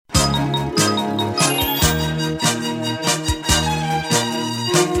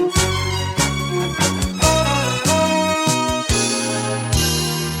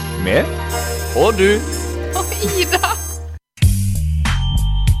Og du. Og Ida.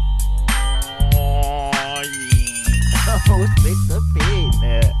 Splitt og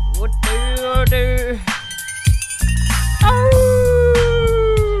pine. Hvor dør du?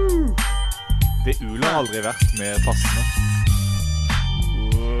 Det ulet har aldri vært mer passende.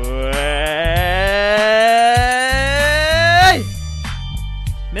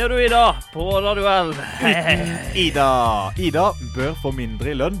 Med du Ida på Radio L. Ida bør få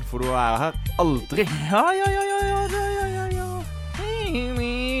mindre i lønn, for du er her aldri. Ja.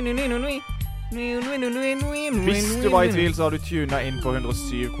 Hvis du var i tvil, så har du tunet inn på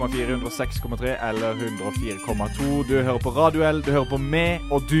 107,4, 106,3 eller 104,2. Du hører på Radio L, du hører på meg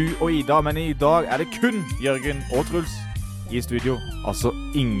og du og Ida, men i dag er det kun Jørgen og Truls i studio. Altså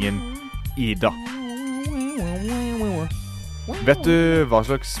ingen Ida. Vet du hva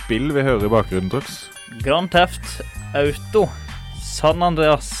slags spill vi hører i bakgrunnen, Truls? Grand Theft Auto San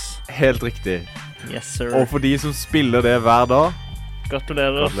Andreas. Helt riktig. Yes, sir. Og for de som spiller det hver dag,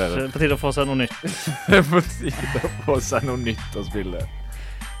 Gratulerer. På tide å få seg noe nytt. på tide å få seg noe nytt å spille.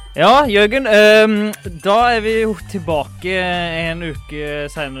 Ja, Jørgen, da er vi jo tilbake en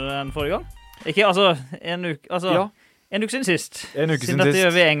uke senere enn forrige gang. Ikke, altså, en uke, Ja. En uke siden sist. En uke siden dette sist.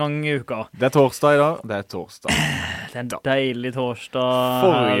 gjør vi en gang i uka. Det er torsdag i dag. Det er torsdag. Det er en deilig torsdag.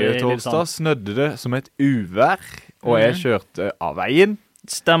 Forrige torsdag snødde det som et uvær, og jeg kjørte av veien.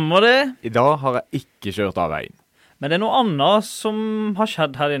 Stemmer det? I dag har jeg ikke kjørt av veien. Men det er noe annet som har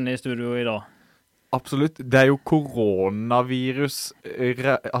skjedd her inne i studio i dag. Absolutt. Det er jo koronavirus.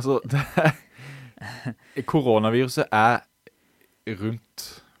 Koronaviruset er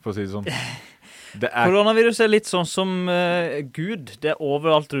rundt, for å si det sånn. Koronavirus er litt sånn som Gud. Det er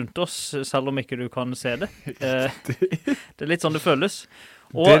overalt rundt oss, selv om ikke du kan se det. Det er litt sånn det føles.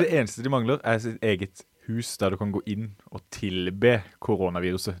 Og det eneste de mangler er sitt eget hus der du kan gå inn og tilbe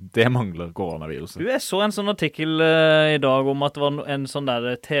koronaviruset. Det mangler koronaviruset. Jeg så en sånn artikkel i dag om at det var en sånn der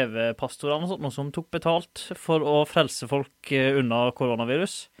TV-pastor eller noe som tok betalt for å frelse folk unna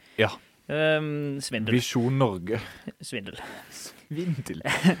koronavirus. Ja. Svindel. Visjon Norge. Svindel.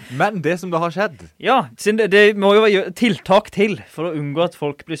 Men det som da har skjedd. Ja, det må jo være tiltak til for å unngå at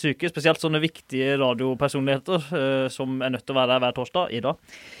folk blir syke, spesielt sånne viktige radiopersonligheter som er nødt til å være der hver torsdag i dag.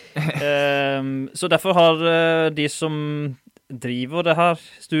 Så derfor har de som driver det her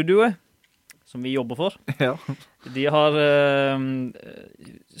studioet, som vi jobber for, Ja. de har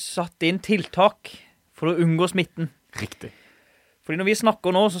satt inn tiltak for å unngå smitten. Riktig. Fordi når vi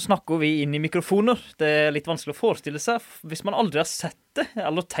snakker nå, så snakker vi inn i mikrofoner. Det er litt vanskelig å forestille seg hvis man aldri har sett det,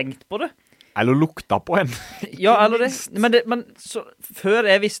 eller tenkt på det. Eller lukta på en. Ja, eller det. Men så, før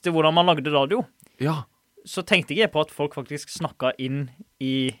jeg visste hvordan man lagde radio, Ja. så tenkte jeg på at folk faktisk snakket inn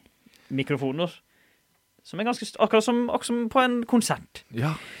i mikrofoner. Som er ganske, akkurat som på en konsert.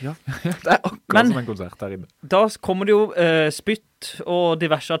 Ja. Det er akkurat som en konsert her inne. Da kommer det jo spytt og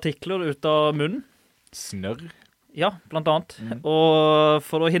diverse artikler ut av munnen. Snørr. Ja, blant annet. Og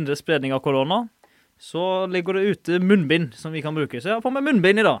for å hindre spredning av korona, så ligger det ute munnbind som vi kan bruke. Så jeg har på meg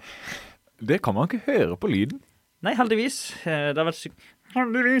munnbind i dag. Det kan man ikke høre på lyden. Nei, heldigvis. Det har vært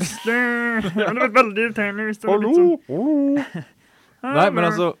heldigvis, det har vært veldig irriterende hvis det var litt sånn. Hallo. Nei, men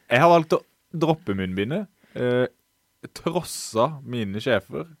altså, jeg har valgt å droppe munnbindet, trossa mine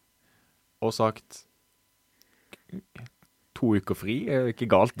sjefer, og sagt 2 uker fri, er ikke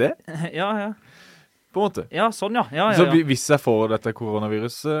galt det? Ja. På en måte. Ja, sånn, ja. Så hvis jeg får dette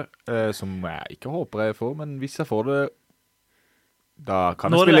koronaviruset, som jeg ikke håper jeg får, men hvis jeg får det, da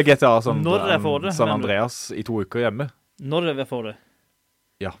kan jeg spille GTA San Andreas i 2 uker hjemme. Når jeg får det?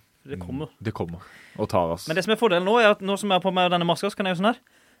 Ja. Det kommer. Det kommer, og tar oss. Men det som er fordelen nå, er at nå som jeg er på meg denne maska, så kan jeg jo sånn her.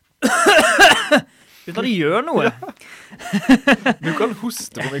 Uten at de gjør noe. Du kan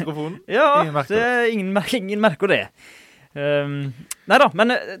hoste på mikrofonen. Ja, ingen merker det. Neida,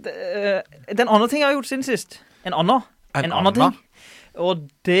 men det er en annen ting jeg har gjort siden sist. En annen ting.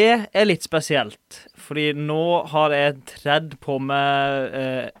 Og det er litt spesielt, fordi nå har jeg tredd på meg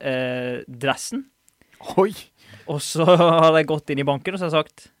dressen. Oi! Og så har jeg gått inn i banken og så har jeg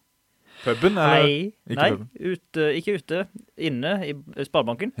sagt Puben, eller? Nei, ikke ute, inne i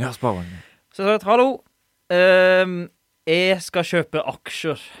Sparebanken. Ja, Sparebanken. Så jeg har sagt, hallo, jeg skal kjøpe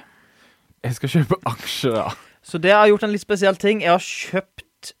aksjer. Jeg skal kjøpe aksjer, ja. Så det har gjort en litt spesiell ting. Jeg har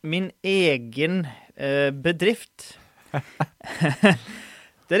kjøpt min egen bedrift.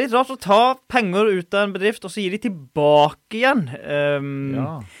 Det er litt rart å ta penger ut av en bedrift, og så gi de tilbake igjen.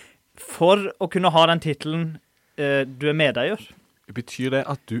 For å kunne ha den titelen du er medeier. Betyr det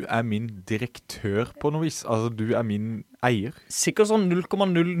at du er min direktør på noe vis? Altså, du er min eier? Sikkert sånn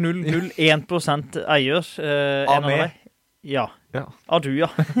 0,0001% eier. Av meg? Ja. Ja. Av du, ja.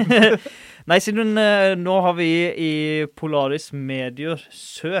 Nei, siden nå har vi i Polaris Medier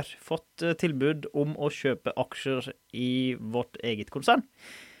Sør fått tilbud om å kjøpe aksjer i vårt eget konsern.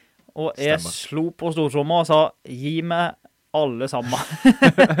 Og jeg slo på stortromma og sa, gi meg alle sammen.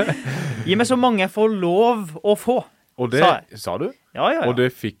 Gi meg så mange jeg får lov å få, og det sa du? Ja. Og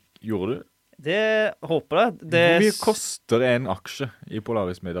det gjorde du? Det håper jeg. Hvor mye koster en aksje i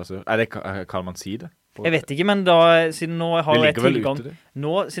Polaris Media Sør? Kan man si det? Jeg vet ikke, men da, siden nå har jeg tilgang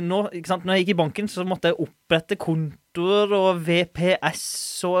siden nå, ikke sant, når jeg gikk i banken så måtte jeg opprette kontoer og VPS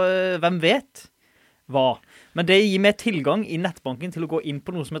og hvem vet hva. Men det gir meg tilgang i nettbanken til å gå inn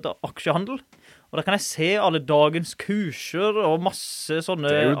på noe som heter aksjehandel, og da kan jeg se alle dagens kurser og masse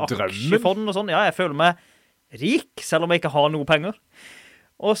sånne aksjefond og sånn. Ja, jeg føler meg rik selv om jeg ikke har noe penger.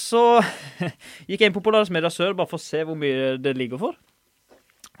 Og så gikk jeg inn på Polaris Media Sør bare for å se hvor mye det ligger for,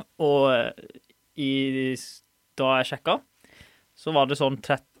 og da jeg sjekket, så var det sånn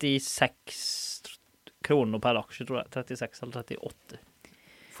 36 kroner per aksje, tror jeg. 36 eller 38.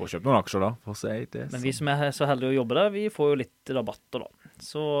 Får kjøpt noen aksjer da, for å si det. Men vi som er så heldige å jobbe der, vi får jo litt rabatter da.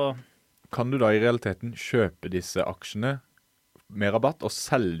 Så kan du da i realiteten kjøpe disse aksjene med rabatt og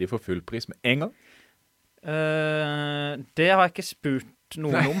selge de for full pris med en gang? Det har jeg ikke spurt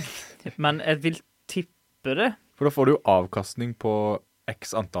noen om, men jeg vil tippe det. For da får du jo avkastning på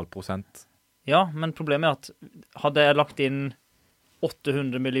x antall prosent. Ja, men problemet er at hadde jeg lagt inn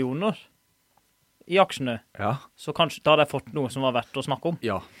 800 millioner i aksjene, så kanskje da hadde jeg fått noe som var verdt å snakke om.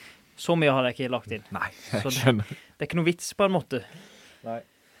 Ja. Så mye hadde jeg ikke lagt inn. Nei, jeg skjønner. Det er ikke noe vits på en måte. Nei.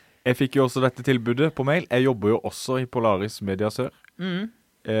 Jeg fikk jo også dette tilbudet på mail. Jeg jobber jo også i Polaris Media Sør.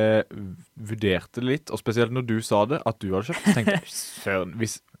 Vurderte det litt, og spesielt når du sa det, at du hadde kjøpt, så tenkte jeg, søren,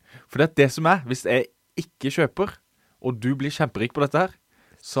 for det er det som hvis jeg ikke kjøper, og du blir kjemperik på dette her,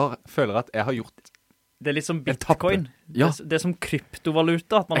 så føler jeg at jeg har gjort det er litt som bitcoin. Ja. Det er som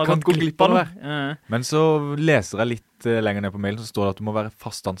kryptovaluta, at man har gått glipp av det. Men så leser jeg litt lenger ned på mailen, så står det at du må være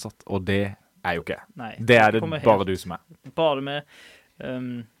fast ansatt, og det er jo ikke. Nei, det er det bare du som er. Bare med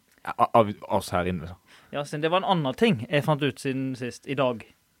av oss her inne. Ja, det var en annen ting jeg fant ut siden sist, i dag.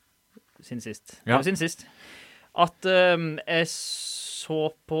 Siden sist. At jeg så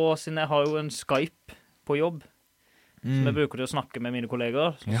på, siden jeg har jo en Skype på jobb, som jeg bruker til å snakke med mine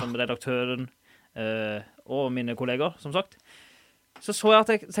kolleger, som redaktøren og mine kolleger, som sagt. Så jeg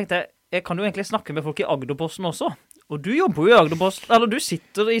at jeg tenkte, jeg kan jo egentlig snakke med folk i Agderposten også. Og du jobber jo i Agderposten, eller du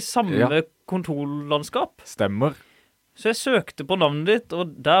sitter i samme kontorlandskap. Stemmer. Så jeg søkte på navnet ditt,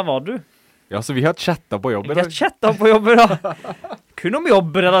 og der var du. Ja, så vi har chattet på jobb i dag. Vi har chattet på jobb da. Kun om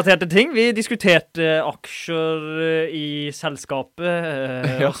jobbrelaterte ting. Vi diskuterte aksjer i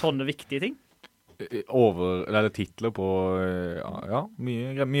selskapet og sånne viktige ting. Eller titler på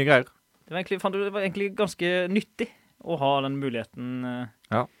mye greier. Det var egentlig ganske nyttig å ha den muligheten.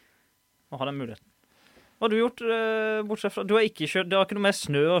 Å ha den muligheten. Hva har du gjort, bortsett fra? Du har ikke noe mer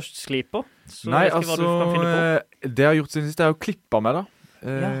snø og sliper. Nei, altså, det jeg har gjort siden sist, er å klippe meg da.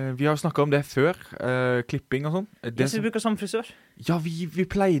 Vi har jo snakket om det før, klipping og sånn. Så vi bruker samme frisør? Ja, vi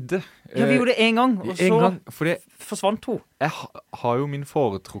pleide. Ja, vi gjorde det en gang, og så forsvant hun. Jeg har jo min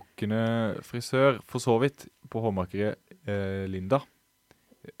foretrukne frisør, for så vidt, på hårmakere Linda.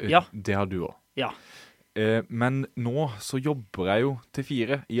 Ja. Det har du også. Ja. Men nå så jobber jeg jo til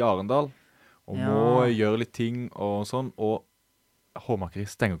 4 i Arendal, og må gjøre litt ting og sånn, og hårmakere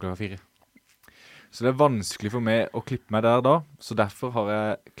stenger klokka 4. Så det er vanskelig for meg å klippe meg der da, så derfor har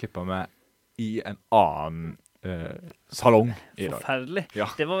jeg klippet meg i en annen salong i dag. Forferdelig. Ja.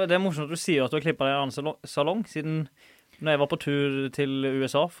 Det er morsomt at du sier at du har klippet deg i en annen salong, siden når jeg var på tur til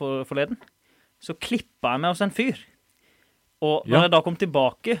USA forleden, så klippet jeg meg hos en fyr. Og når jeg da kom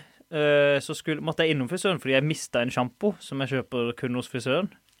tilbake, så måtte jeg innom frisøren, fordi jeg mistet en shampoo som jeg kjøper kun hos frisøren.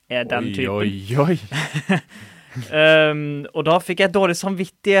 Er den typen. Og da fikk jeg dårlig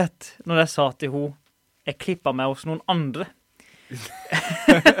samvittighet når jeg sa til henne, jeg klippet meg hos noen andre.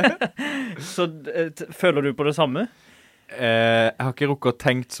 Så føler du på det samme? Jeg har ikke rukket å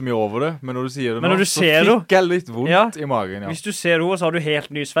tenkt så mye over det, men når du sier det nå, så fikk jeg litt vondt i magen. Hvis du ser henne, så har du helt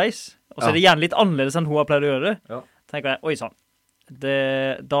ny sveis, og så er det gjerne litt annerledes enn hun har pleid å gjøre det. Tenker jeg, oi sann.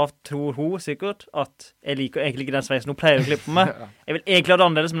 Da tror hun sikkert at jeg liker egentlig ikke den sveisen hun pleier å klippe på meg. Jeg vil egentlig ha det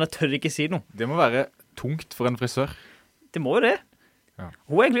annerledes, men jeg tør ikke si noe. Det må være tungt for en frisør. Det må jo det.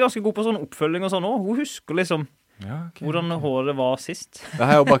 Hun er egentlig ganske god på sånn oppfølging og sånn også. Hun husker liksom hvordan håret var sist. Da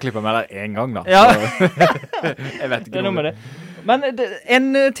har jeg jo bare klippet meg der en gang da. Jeg vet ikke det noe med det. Men en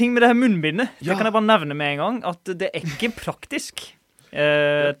ting med det her munnbindet, det kan jeg bare nevne med en gang, at det er ikke praktisk.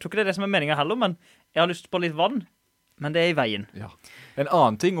 Jeg tror ikke det er det som er meningen heller, men jeg har lyst på litt vann. Men det er i veien. En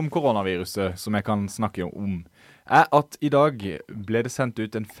annen ting om koronaviruset som jeg kan snakke om, er at i dag ble det sendt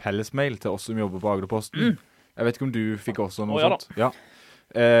ut en fellesmail til oss som jobber på Agderposten. Jeg vet ikke om du fikk også noe sånt? Ja.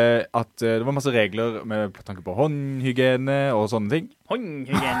 At det var masse regler med tanke på håndhygiene og sånne ting.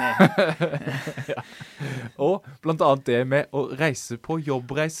 Håndhygiene. Ja. Og blant annet det med å reise på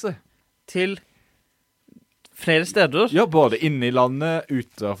jobbreise. Til flere steder? Ja, både inne i landet,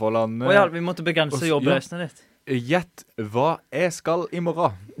 utenfor landet. Ja, vi måtte begrense jobbreisene ditt. Gjett hva jeg skal i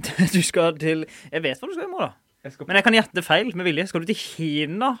morgen. Du skal til... Jeg vet hva du skal i morgen. Men jeg kan gjette feil med vilje. Skal du til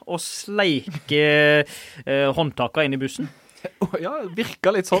Kina og sleike håndtaket inn i bussen? Ja, det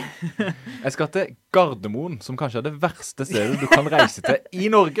virker litt sånn. Jeg skal til Gardermoen, som kanskje er det verste stedet du kan reise til i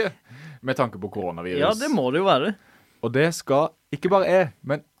Norge, med tanke på koronavirus. Ja, det må det jo være. Og det skal ikke bare jeg,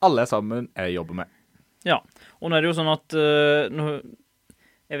 men alle sammen jeg jobber med. Ja, og nå er det jo sånn at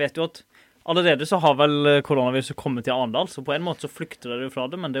jeg vet jo at allerede så har vel koronaviruset kommet til Arendal, så på en måte så flykter det jo fra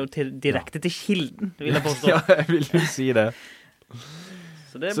det, men det er jo direkte til kilden, vil jeg påstå. Ja, jeg vil jo si det.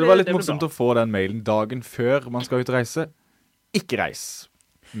 Så det var litt morsomt å få den mailen dagen før man skal ut og reise. Ikke reis,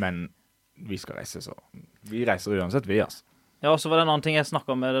 men vi skal reise, så vi reiser uansett vi, altså. Ja, og så var det en annen ting jeg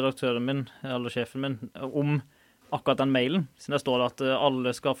snakket med redaktøren min, eller sjefen min, om akkurat den mailen. Så der står det at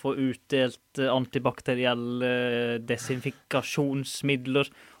alle skal få utdelt antibakterielle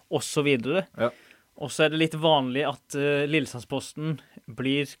desinfikasjonsmidler, og så videre. Ja. Og så er det litt vanlig at Lillesandsposten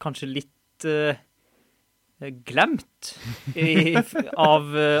blir kanskje litt glemt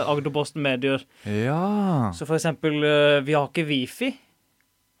av Agderposten medier. Ja. Så for eksempel, vi har ikke wifi.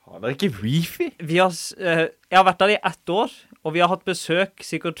 Har dere ikke wifi? Jeg har vært der i 1 år, og vi har hatt besøk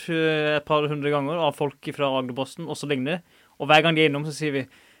sikkert et par 100 ganger av folk fra Agderposten og så lignende. Og hver gang de er innom så sier vi,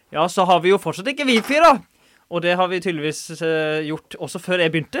 ja, så har vi jo fortsatt ikke wifi da. Og det har vi tydeligvis gjort også før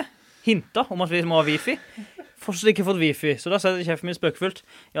jeg begynte. Hinta om at vi må ha wifi. Fortsatt ikke fått wifi, så da sier sjefen min spøkefullt,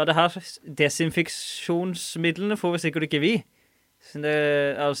 ja, det her desinfeksjonsmidlene får vi sikkert ikke vi. Det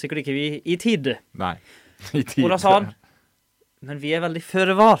er sikkert ikke vi i tide. Nei, i tide. Og da sa han, men vi er veldig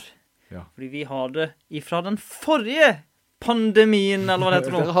føre var. Ja. Fordi vi har det ifra den forrige pandemien, eller hva det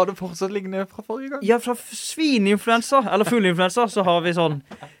heter nå. Dere har det fortsatt liggende fra forrige gang? Ja, fra svineinfluensa, eller fugleinfluensa, så har vi sånn,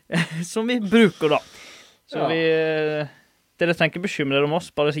 som vi bruker da. Så vi... Dere trenger ikke bekymre dere om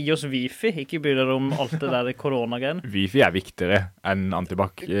oss, bare gi oss wifi, ikke bry dere om alt det der koronagreiene. Wifi er viktigere enn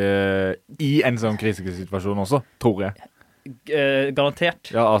antibac i en sånn krisesituasjon også, tror jeg.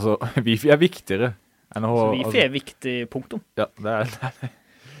 Garantert. Ja, altså, wifi er viktigere enn å... Så wifi er viktig, punktum. Ja, det er det.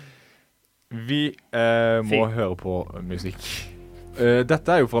 Vi må høre på musikk.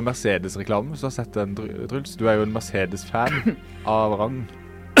 Dette er jo fra Mercedes-reklame, så har jeg sett den, Truls. Du er jo en Mercedes-fan av rang.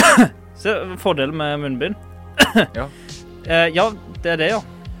 Så fordelen med munnbind. Ja. Ja, det er det, ja.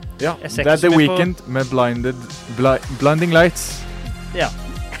 Ja, det er The Weeknd med Blinding Lights. Ja.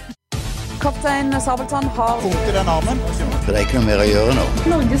 Kaptein Sabeltann har punktet den armen. Det er ikke noe mer å gjøre nå.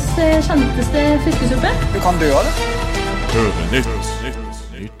 Norges kjenteste fiskesuppe. Du kan dø av det.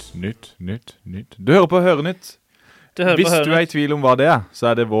 Nytt. Du hører på Hørenytt. Hvis du er i tvil om hva det er, så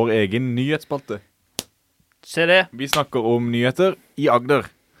er det vår egen nyhetsspalte. Se det. Vi snakker om nyheter i Agder.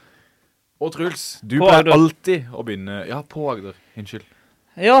 Og Truls, du pleier alltid å begynne... Ja, på Agder. Unnskyld.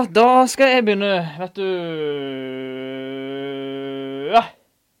 Ja, da skal jeg begynne, vet du...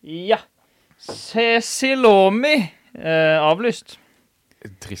 Ja. Cecilomi avlyst.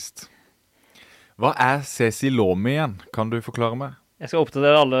 Trist. Hva er Cecilomi igjen? Kan du forklare meg? Jeg skal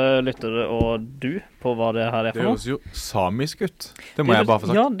oppdatere alle lyttere og du på hva det her er for noe. Det høres jo samisk ut. Det må jeg bare få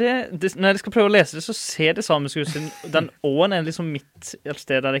sagt. Ja, når jeg skal prøve å lese det, så ser det samisk ut. Den åen er liksom mitt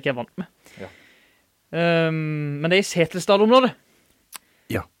sted der jeg ikke er vant med. Ja. Men det er i Setesdal-området.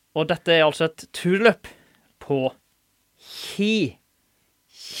 Ja. Og dette er altså et turløp på Ski.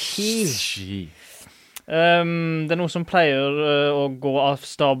 Det er noe som pleier å gå av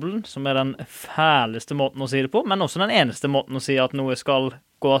stabelen, som er den fæleste måten å si det på, men også den eneste måten å si at noe skal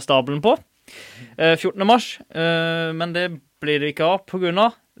gå av stabelen på. 14. mars, men det blir det ikke av på grunn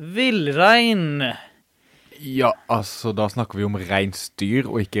av villregn. Ja, altså da snakker vi om reinsdyr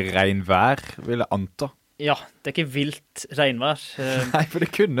og ikke regnvær, vil jeg anta. Ja, det er ikke vilt regnvær. Nei, for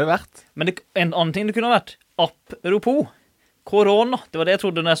det kunne vært. Men en annen ting det kunne vært, apropos korona, det var det jeg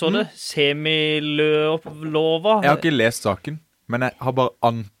trodde når jeg så det. Semilova. Jeg har ikke lest saken, men jeg bare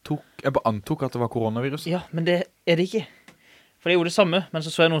antok at det var koronavirus. Ja, men det er det ikke. For jeg gjorde det samme, men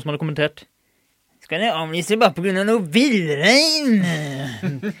så jeg noen som hadde kommentert. Skal jeg avlyse bare på grunn av noe villregn?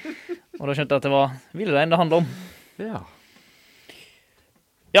 Og da skjønte jeg at det var villregn det handler om. Ja.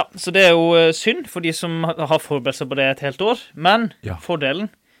 Ja, så det er jo synd for de som har forberedt seg på det et helt år. Men fordelen,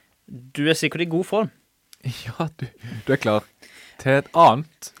 du er sikkert i god form. Ja, du er klar til et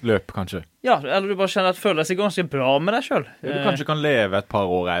annet løp, kanskje. Ja, eller du bare kjenner at føler deg ganske bra med deg selv. Du kanskje kan leve et par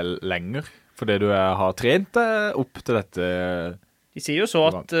år lenger, fordi du har trent deg opp til dette. De sier jo så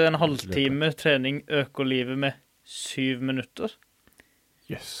at en halvtime trening øker livet med 7 minutter.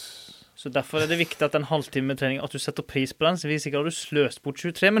 Yes. Så derfor det viktig at en halvtime trening, at du setter pris på den, så hvis ikke har du sløst bort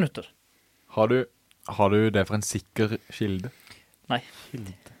 23 minutter. Har du det for en sikker kilde? Nei.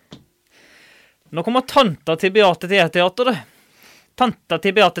 Nå kommer tanta til Beate Teateret. Tanta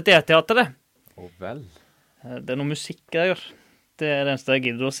til Beate Teateret. Vel. Det noe musikk jeg gjør. Det det eneste jeg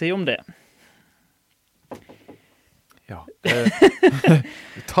gidder å si om det. Ja.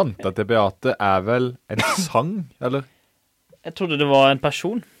 Tanta til Beate vel en sang, eller? Jeg trodde det var en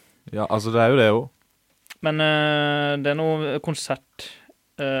person. Ja, altså det jo det jo. Men det noe konsert.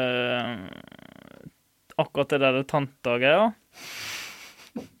 Akkurat det der tanta-greia.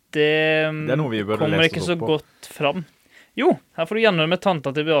 Det noe vi burde kommer lese ikke oss så opp på. godt fram. Jo, her får du gjerne med tanta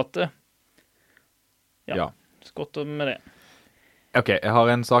til Beate. Ja. Skott med det. Ok, jeg har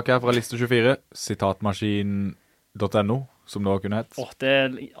en sak her fra liste 24, sitatmaskin.no, som det kunne hett. Det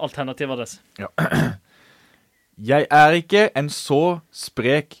alternativ adresse. Ja. Jeg ikke en så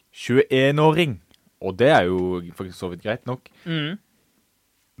sprek 21-åring, og det jo faktisk så vidt greit nok.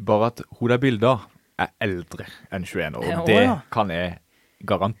 Bare at hun bildet av eldre enn 21 år, og det kan jeg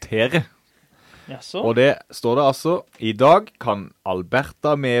garantere. Jaså? Og det står det altså, i dag kan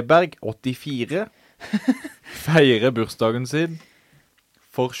Alberta Meberg, 84, feire bursdagen sin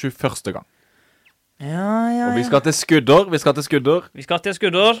for 21. gang. Ja. Og vi skal til Skudder. Vi skal til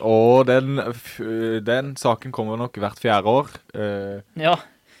Skudder. Og den saken kommer nok hvert 4. år. Ja,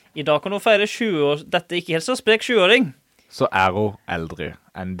 i dag kan hun feire 20 år. Dette ikke helt så sprek 20-åring. Så hun eldre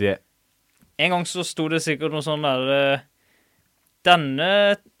enn det. En gang så sto det sikkert noe sånn der,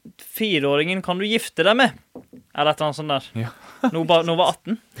 denne 4-åringen kan du gifte deg med. Eller et eller annet sånt der. Ja. Nå var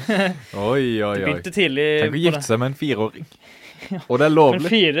 18. Oi. Det begynte tidlig. Tenk å gifte seg med en 4-åring. Og det lovlig. Men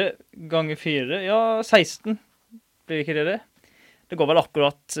 4 ganger 4, ja, 16. Blir ikke det? Det går vel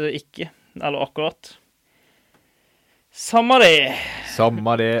akkurat ikke. Eller akkurat. Samme det,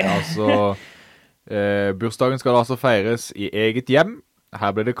 altså. Bursdagen skal altså feires i eget hjem.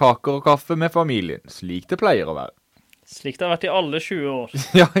 Her blir det kaker og kaffe med familien, slik det pleier å være. Slik det har vært i alle 20 år.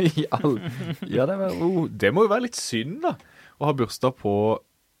 Ja, det må jo være litt synd da, å ha bursdag på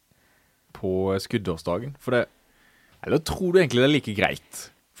skuddårsdagen. Eller tror du egentlig det like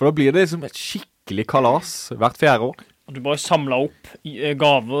greit? For da blir det liksom et skikkelig kalas hvert 4. år. Og du bare samler opp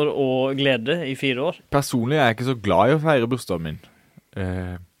gaver og glede i 4 år. Personlig jeg ikke så glad i å feire bursdagen min.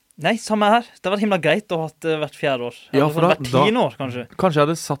 Nei, samme her. Det har vært himla greit å ha det hvert 4 år. Ja, for hvert 10 år, kanskje. Kanskje jeg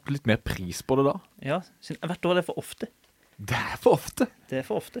hadde satt litt mer pris på det da. Ja, hvert år det for ofte. Det for ofte. Det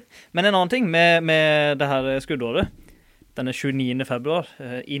for ofte. Men en annen ting med det her skuddåret, denne 29. februar,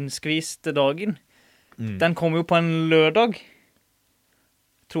 innskviste dagen, den kom jo på en lørdag,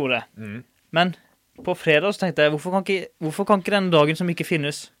 tror jeg. Men på fredag så tenkte jeg, hvorfor kan ikke denne dagen som ikke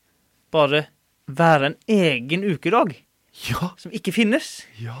finnes, bare være en egen ukedag? Ja. Som ikke finnes.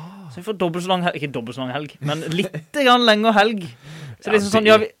 Ja. Så vi får dobbelt så lang helg, ikke dobbelt så lang helg, men litt grann lenger helg. Så liksom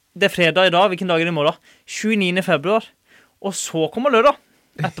sånn, det fredag i dag, hvilken dag det i morgen? 29. februar. Og så kommer lørdag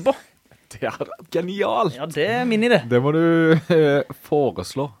etterpå. Det genialt. Ja, det min idé. Det må du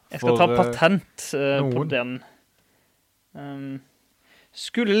foreslå. Jeg skal ta patent på den.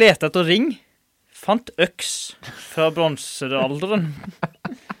 Skulle lete etter ring. Fant øks fra bronsealderen.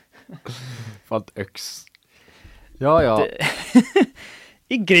 Fant øks. Ja.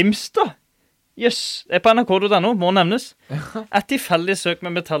 I Grimstad. Jøss, på nrk.no, må nevnes. Et tilfeldig søk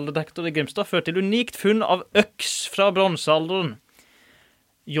med metalldetektor i Grimstad førte til unikt funn av øks fra bronsealderen.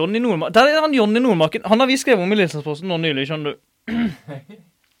 Jonny Nordmark. Der han Jonny Nordmarken. Han har vi skrevet om i Lillestrømsposten nå nylig, skjønner du.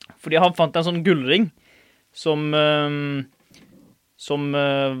 Fordi han fant en sånn gullring som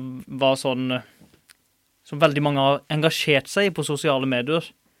var sånn som veldig mange har engasjert seg i på sosiale medier.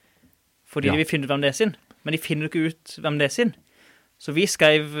 Fordi de vil finne ut hvem det sin. Men de finner ikke ut hvem det sin. Så vi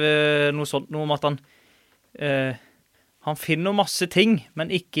skrev noe sånt, noe om at han finner masse ting,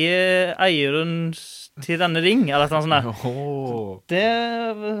 men ikke eieren til denne ring, eller et eller annet sånt der.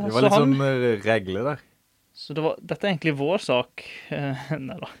 Det var litt sånn regler der. Så dette egentlig vår sak.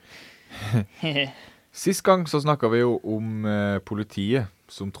 Neida. Sist gang så snakket vi jo om politiet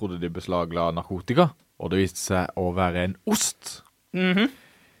som trodde de beslagla narkotika, og det viste seg å være en ost.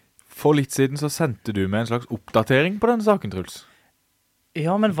 For litt siden så sendte du med en slags oppdatering på denne saken, Truls.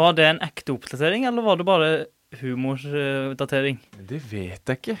 Ja, men var det en ekte oppdatering, eller var det bare humordatering? Det vet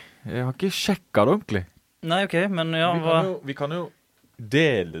jeg ikke. Jeg har ikke sjekket det ordentlig. Nei, ok, men vi kan jo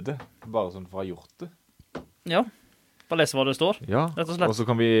dele det, bare sånn for å ha gjort det. Ja. Bare lese hva det står, Ja, rett og slett. og så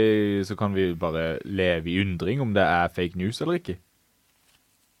kan vi bare leve i undring om det er fake news eller ikke.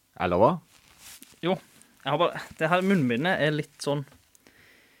 Eller hva? Jo, det her munnbindet er litt sånn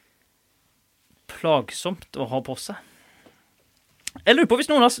plagsomt å ha på seg. Jeg lurer på hvis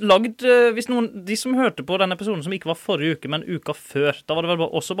noen har de som hørte på denne episoden som ikke var forrige uke, men uka før, da var det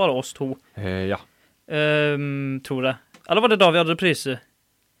vel også bare oss to. Ja. Tror jeg. Eller var det da vi hadde reprise?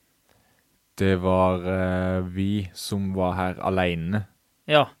 Det var vi som var her alene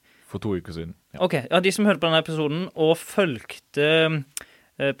Ja. for 2 uker siden. Ja. Ok, ja, de som hørte på denne episoden og følgte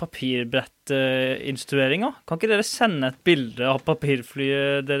papirbrettinstrueringa, kan ikke dere sende et bilde av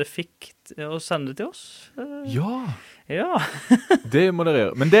papirflyet dere fikk og sende det til oss? Ja, Ja. det må dere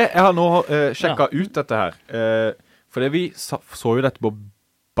gjøre. Men jeg har nå sjekket ut dette her. For vi så jo dette på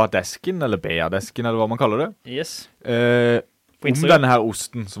badesken, eller beadesken, eller hva man kaller det. Yes. Om denne her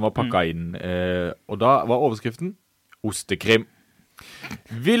osten som var pakket inn. Og da var overskriften Ostekrim.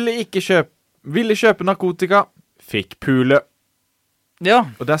 Ville kjøpe narkotika, fikk pule. Ja.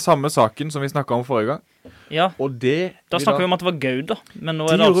 Og det er samme saken som vi snakket om forrige gang. Ja. Og det... Da snakker vi om at det var Gouda, men nå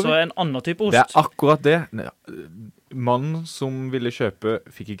er det altså en annen type ost. Det er akkurat det. Mannen som ville kjøpe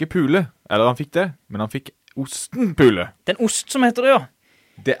fikk ikke pule. Eller han fikk det, men han fikk osten pule. Det er en ost som heter det, ja.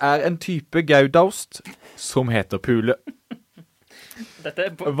 Det er en type Goudaost som heter pule. Dette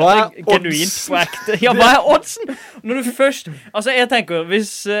er Hva er genuint på ekte. Ja, hva er oddsen? Når du først... Altså, jeg tenker,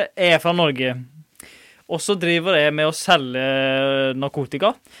 hvis jeg er fra Norge, og så driver jeg med å selge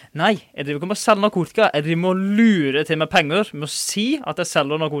narkotika. Nei, jeg driver ikke med å selge narkotika. Jeg driver med å lure til meg penger, med å si at jeg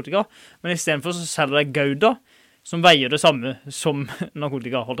selger narkotika. Men i stedet for så selger jeg Gouda, som veier det samme som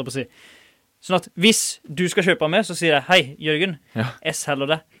narkotika, holdt jeg på å si. Sånn at hvis du skal kjøpe meg, så sier jeg, hei, Jørgen, jeg selger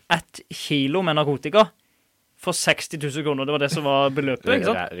deg 1 kilo med narkotika for 60 000 kroner. Det var det som var beløpet, ikke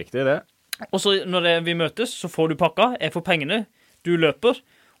sant? Det er riktig det. Og så når vi møtes, så får du pakka, jeg får pengene, du løper,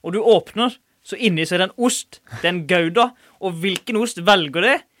 og du åpner, så inni så er det en ost, det er en Gouda, og hvilken ost velger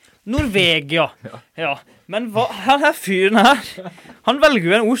det? Norvegia. Ja. Men han her fyren her, han velger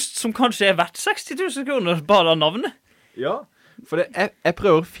jo en ost som kanskje er verdt 60 000 kroner, bare av navnet. Ja, for jeg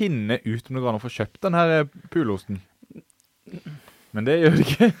prøver å finne ut om det går an å få kjøpt den her puleosten. Men det gjør det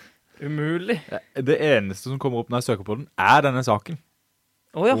ikke. Umulig. Det eneste som kommer opp når jeg søker på den, er denne saken.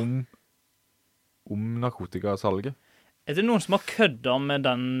 Ja. Om narkotikasalget. Er det noen som har kødda med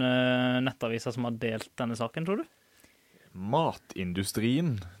den nettavisa som har delt denne saken, tror du?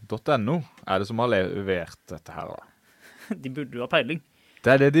 Matindustrien.no er det som har levert dette her da. De burde jo ha peiling.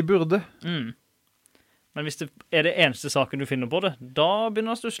 Det er det de burde. Men hvis det er det eneste saken du finner på det, da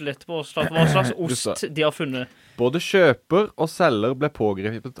begynner jeg å stusse litt på hva slags ost de har funnet. Både kjøper og selger ble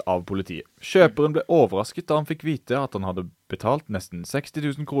pågrepet av politiet. Kjøperen ble overrasket da han fikk vite at han hadde betalt nesten 60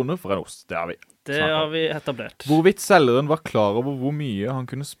 000 kroner for en ost. Det har vi etablert. Hvorvidt selgeren var klar over hvor mye han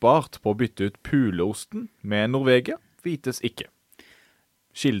kunne spart på å bytte ut puleosten med Norvegia, vites ikke.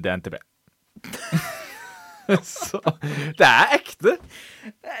 Kilde NTB. Så, det er ekte.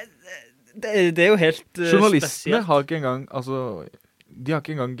 Det er jo helt Journalistene har ikke engang, de har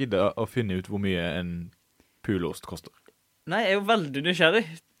ikke engang giddet å finne ut hvor mye en puleost koster. Nei, jeg er jo veldig nysgjerrig.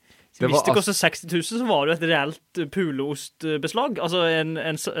 Hvis det kostet 60 000, så var det jo et reelt puleostbeslag, altså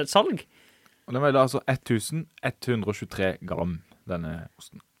et salg. Og den veide altså 1123 gram, denne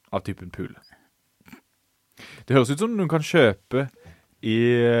osten, av typen pule. Det høres ut som du kan kjøpe i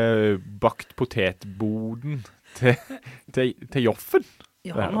bakt potetboden til Joffen.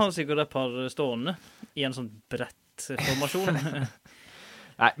 Ja, han har sikkert et par stående i en sånn brettformasjon.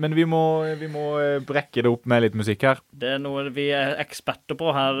 Nei, men vi må brekke det opp med litt musikk her. Det er noe vi er eksperter på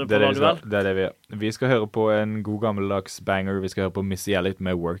her på Radio L. Det er det vi gjør. Vi skal høre på en god gammeldags banger. Vi skal høre på Missy Elliott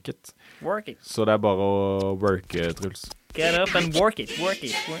med Work It. Work It. Så det er bare å worke, Truls. Get up and work it, work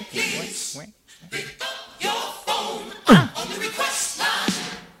it, work it, work it.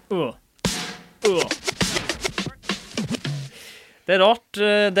 Det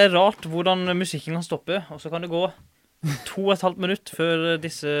er rart hvordan musikken kan stoppe, og så kan det gå 2,5 minutter før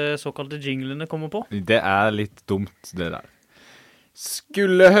disse såkalte jinglene kommer på. Det er litt dumt, det der.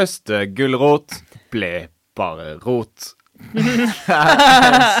 Skulle høste gulrot, ble bare rot. En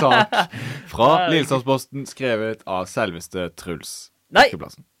sak fra Lillesandsposten skrevet av selveste Truls. Nei,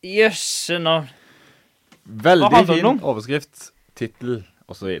 jøsse navn. Veldig fin overskrift, titel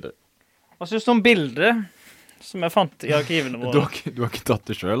og så videre. Hva synes du om bildet som jeg fant i arkivene våre? Du har ikke tatt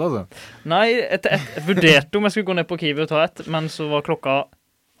det selv, altså? Nei, jeg vurderte om jeg skulle gå ned på arkivet og ta et, men så var klokka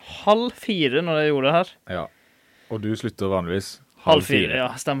 3:30 når jeg gjorde det her. Ja, og du slutter vanligvis 3:30, ja,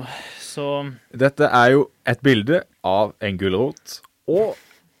 stemmer. Så... Dette er jo et bilde av en gulrot og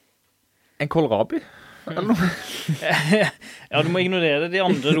en kålrabi. eller noe. Ja, du må ignorere de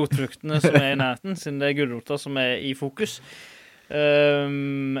andre rotfruktene som i nærheten, siden det gulrota som i fokus.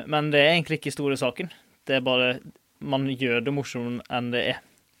 Men det egentlig ikke store saken. Det bare, man gjør det morsommere enn det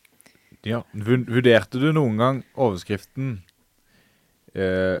Ja, vurderte du noen gang overskriften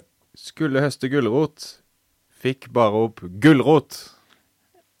skulle høste gulrot, fikk bare opp gulrot?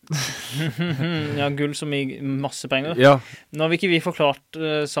 Ja, gull som i masse penger. Ja. Nå har ikke vi forklart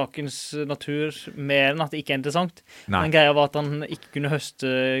sakens natur mer enn at det ikke interessant. Nei. Men greia var at han ikke kunne høste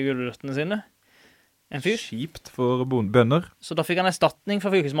gulrøttene sine. En fyr. Kjipt for bønder. Så da fikk han erstatning fra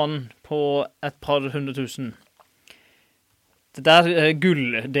fylkesmannen på et par 100 000. Det der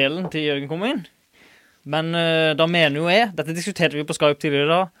gulldelen til Jørgen kom inn. Men da mener jo dette diskuterte vi på Skype tidligere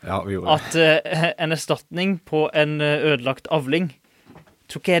da, ja, vi gjorde det. At en erstatning på en ødelagt avling,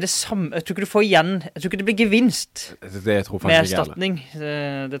 jeg tror ikke det samme, jeg tror ikke du får igjen, jeg tror ikke det blir gevinst det jeg tror med faktisk erstatning.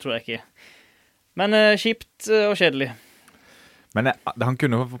 Det tror jeg ikke. Men kjipt og kjedelig. Men han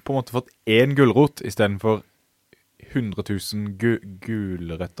kunne på en måte fått en gulrot i stedet for 100 000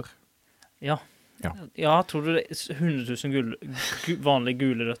 gulrøtter. Ja. Ja, tror du 100 000 vanlige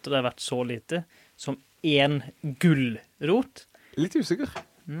gulrøtter har vært så lite som en gullrot? Litt usikker.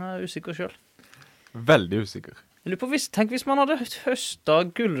 Nei, usikker selv. Veldig usikker. Jeg lurer på, tenk hvis man hadde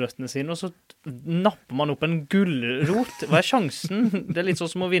høstet gulrøttene sine, og så napper man opp en gullrot. Hva sjansen? Det litt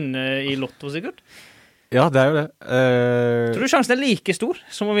sånn som å vinne i lotto, sikkert. Ja, det jo det. Tror du sjansen like stor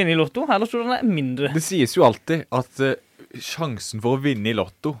som å vinne i lotto, eller tror du den mindre? Det sies jo alltid at sjansen for å vinne i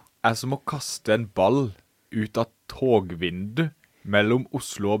lotto som å kaste en ball ut av togvindu mellom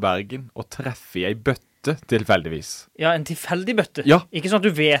Oslo og Bergen og treffe i ei bøtte tilfeldigvis. Ja, en tilfeldig bøtte. Ja. Ikke sånn at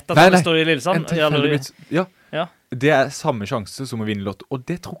du vet at det står i Lillesand. En tilfeldig bøtte. Ja. Ja. Det samme sjanse som å vinne i lotto, og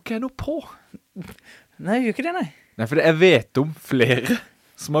det tror ikke jeg noe på. Nei, gjør ikke det, nei. Nei, for jeg vet om flere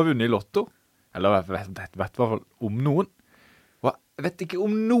som har vunnet i lotto, eller jeg vet i hvert fall om noen. Og jeg vet ikke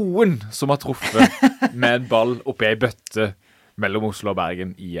om noen som har truffet med en ball oppi ei bøtte mellom Oslo og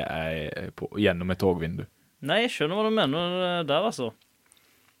Bergen gjennom et togvindu. Nei, jeg skjønner hva du mener der, altså.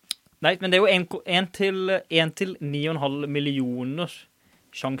 Nei, men det er jo 1 til 9,5 millioner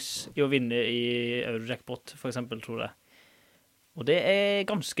sjans i å vinne i Eurojackpot, for eksempel, tror jeg. Og det er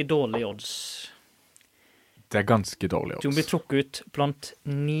ganske dårlig odds. Det er ganske dårlig odds. Du blir trukket ut blant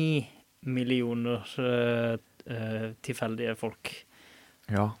 9 millioner tilfeldige folk.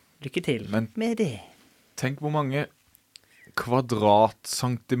 Ja. Lykke til med det. Tenk hvor mange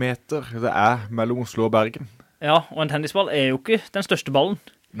kvadratcentimeter det mellom Oslo og Bergen. Ja, og en tennisball er jo ikke den største ballen.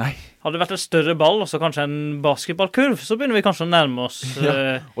 Nei. Hadde det vært en større ball, og så kanskje en basketballkurv, så begynner vi kanskje å nærme oss.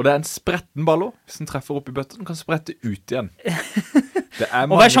 Ja, og det er en spretten ball også. Hvis den treffer opp i bøtten, den kan sprette ut igjen.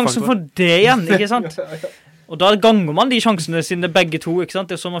 Og hva er sjansen for det igjen, ikke sant? Og da ganger man de sjansene sine begge to, ikke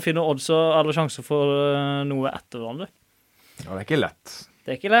sant? Det er så man finner odds og alle sjanser for noe etter hverandre. Ja, det er ikke lett.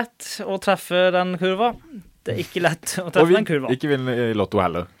 Det er ikke lett å treffe den kurva. Det er ikke lett å treffe den kurva. Og ikke vinne i lotto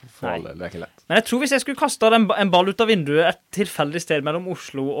heller. Det er ikke lett. Men jeg tror hvis jeg skulle kastet en ball ut av vinduet et tilfeldig sted mellom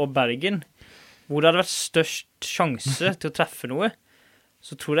Oslo og Bergen, hvor det hadde vært størst sjanse til å treffe noe,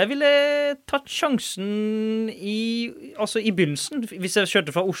 så tror jeg ville tatt sjansen i begynnelsen, hvis jeg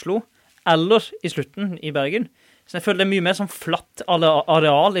kjørte fra Oslo, eller i slutten i Bergen. Så jeg føler det er mye mer sånn flatt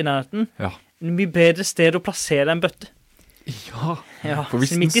areal i nærheten. Ja. En mye bedre sted å plassere en bøtte. Ja. For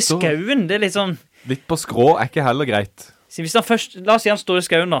hvis midt i skauen, det er litt sånn... Litt på skrå er ikke heller greit. Hvis han først, la oss si han står i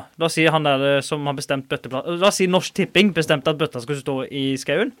skauen da. La oss si han der som har bestemt bøtteplass. La oss si Norsk Tipping bestemte at bøtta skal stå i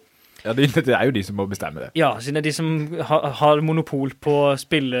skauen. Ja, det er jo de som må bestemme det. Ja, siden det er de som har monopol på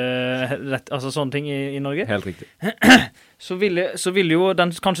spillerett, altså sånne ting i Norge. Helt riktig. Så ville jo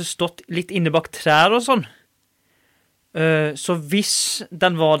den kanskje stått litt inne bak trær og sånn. Så hvis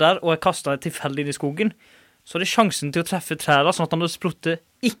den var der, og jeg kastet tilfeldig inn i skogen, så er det sjansen til å treffe trærne, sånn at han hadde spluttet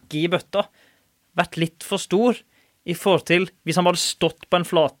ikke i bøtta, vært litt for stor i forhold til hvis han bare stått på en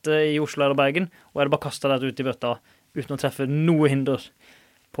flate i Oslo eller Bergen, og jeg hadde bare kastet det ut i bøtta uten å treffe noe hinder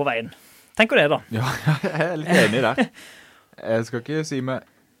på veien. Tenk det da. Ja, jeg er litt enig der. Jeg skal ikke si meg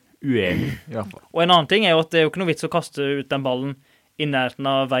uenig, i hvert fall. Og en annen ting er jo at det er jo ikke noe vits å kaste ut den ballen i nærheten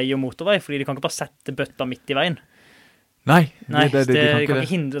av vei og motorvei, fordi de kan ikke bare sette bøtta midt i veien. Nei, de kan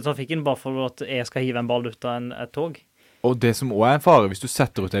ikke hindre trafikken bare for at jeg skal hive en ball ut av et tog. Og det som også er en fare, hvis du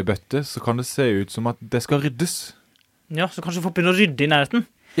setter ut en bøtte, så kan det se ut som at det skal ryddes. Ja, så kanskje folk begynner å rydde i nærheten.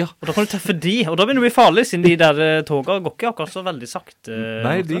 Ja. Og da kan du treffe de, og da begynner det å bli farlig, siden de der togene går ikke akkurat så veldig sakte.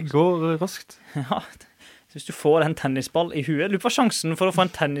 Nei, de går raskt. Ja, så hvis du får en tennisball i huet, lurer på sjansen for å få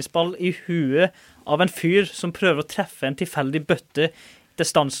en tennisball i huet av en fyr som prøver å treffe en tilfeldig bøtte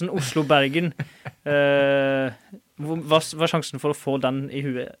distansen Oslo-Bergen. Hva sjansen for å få den i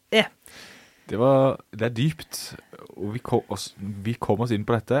huet er? Det er dypt, og vi kom oss inn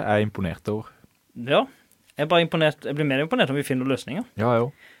på dette, jeg er imponert over. Ja, jeg blir mer imponert om vi finner løsninger. Ja,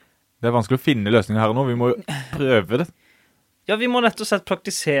 jo. Det er vanskelig å finne løsninger her nå, vi må jo prøve det. Ja, vi må rett og slett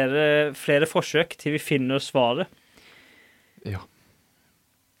praktisere flere forsøk til vi finner svaret. Ja.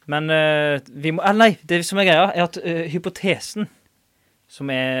 Men det som er greia er at hypotesen, som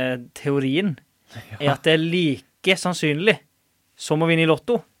er teorien, er at det er like sannsynlig som å vinne i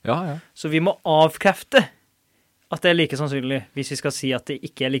lotto. Ja. Så vi må avkrefte at det er like sannsynlig, hvis vi skal si at det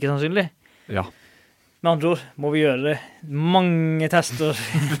ikke er like sannsynlig. Ja. Med andre ord må vi gjøre mange tester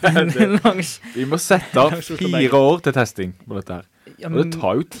langs. Vi må sette av 4 år til testing på dette her. Ja, og det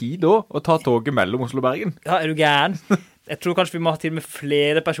tar jo tid da, å ta toget mellom Oslo og Bergen. Ja, er du gæren? Jeg tror kanskje vi må ha tid med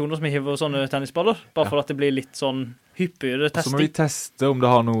flere personer som hiver sånne tennisballer, bare for at det blir litt sånn hyppigere testing. Så må vi teste om det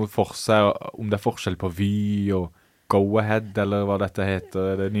har noe for seg, om det er forskjell på Vy og Go-Ahead, eller hva dette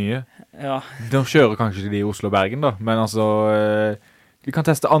heter, det nye. Ja. De kjører kanskje de i Oslo og Bergen da, men altså, vi kan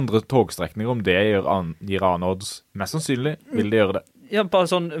teste andre togstrekninger, om det gir annen odds. Mest sannsynlig vil det gjøre det. Ja, bare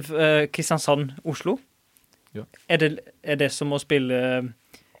sånn Kristiansand, Oslo. Ja. Er det som å spille...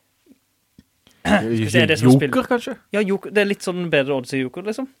 Joker, kanskje? Ja, Joker. Det er litt sånn bedre odds i Joker,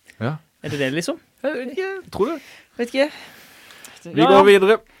 liksom. Ja. Er det liksom? Jeg tror det. Vet ikke. Vi går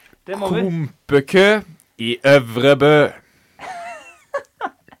videre. Det må vi. Kompekø i Øvrebø.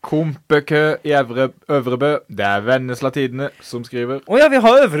 Kompekø i Øvrebø. Det er Vennesla-tidene som skriver. Åja, vi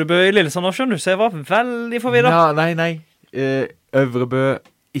har Øvrebø i Lillesand også, skjønner du, så jeg var veldig forvirret. Ja, nei. Øvrebø,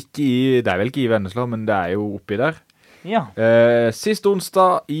 det er vel ikke i Vennesla, men det er jo oppi der. Ja. Siste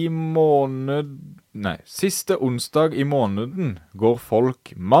onsdag i måneden går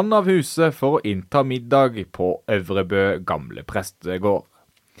folk mann av huset for å innta middag på Øvrebø gamle prestegård.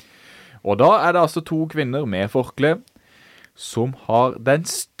 Og da er det altså 2 kvinner med forkle som har den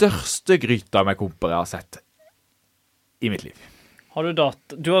største gryta med komper jeg har sett i mitt liv. Har du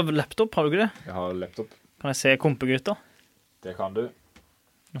Du har laptop, har du ikke det? Jeg har laptop. Kan jeg se kompegryta? Det kan du.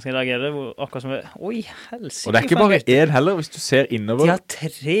 Nå skal jeg reagere, akkurat som oi, helsike. Og det er ikke bare en heller, hvis du ser innover. De har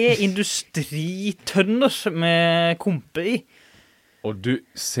 3 industritønner med kompe i. Og du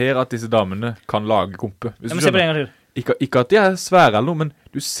ser at disse damene kan lage kompe. Jeg må se på det en gang til. Ikke at de er svære eller noe, men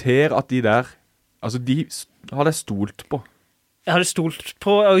du ser at de der, altså de har det stolt på. Jeg hadde stolt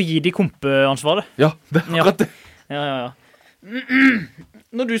på å gi de kompeansvaret. Ja, det er akkurat det. Ja.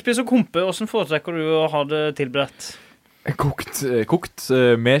 Når du spiser kompe, hvordan foretrekker du å ha det tilberedt? Kokt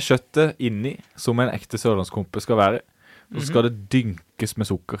med kjøttet inni, som en ekte sørlandskompe skal være. Så skal det dynkes med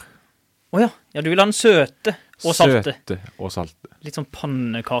sukker. Åja, du vil ha den søte og salte. Søte og salte. Litt sånn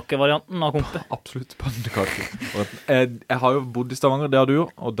pannekakevarianten av kompe. Absolutt pannekake. Jeg har jo bodd i Stavanger, det har du jo,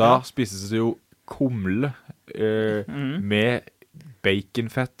 og da spises det jo kumle med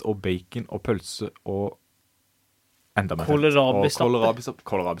baconfett og bacon og pølse og enda mer fett.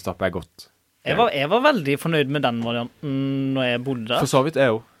 Kålrabistappe er godt. Jeg var veldig fornøyd med den varianten når jeg bodde der. For så vidt er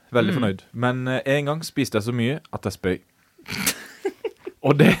jeg jo veldig fornøyd. Men en gang spiste jeg så mye at jeg spøy.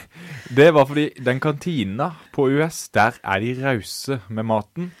 Og det var fordi den kantina på US, der er de rause med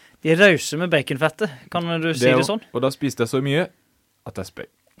maten. De er rause med baconfettet, kan du si det sånn? Og da spiste jeg så mye at jeg spøy.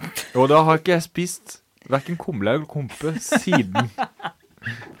 Og da har ikke jeg spist hverken kumle eller kompe siden.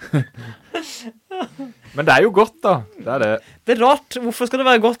 Men det er jo godt da. Det er det. Det er rart. Hvorfor skal det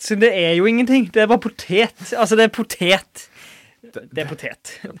være godt? Siden det er jo ingenting. Det er bare potet. Altså, det er potet. Det er potet.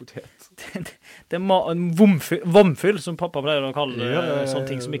 Det er vomfyll, som pappa pleier å kalle sånne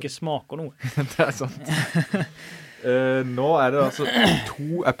ting som ikke smaker noe. Det er sant. Nå er det altså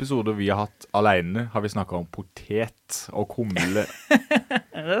 2 episoder vi har hatt alene. Har vi snakket om potet og kumle.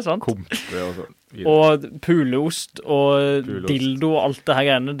 Det er sant. Kompe og sånn. Og puleost og dildo og alt det her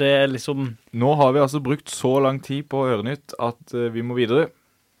greiene, det er liksom... Nå har vi altså brukt så lang tid på Ørenytt at vi må videre.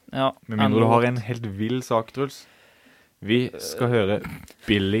 Ja. Med mindre du har en helt vild sak, Truls. Vi skal høre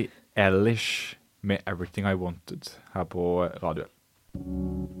Billie Eilish med Everything I Wanted her på radio.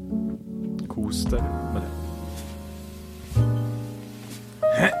 Kos deg med det.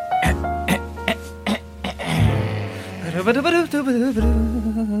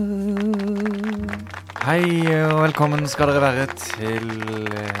 Hei og velkommen skal dere være til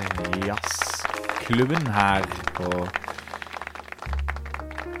jazzklubben her på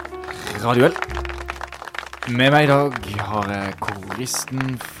Radio L. Med meg i dag har jeg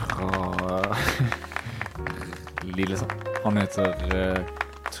koristen fra Lillesand. Han heter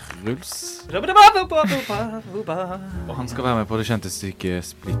Truls. Og han skal være med på det kjente stykket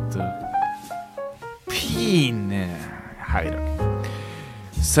Splitter Pine her i dag.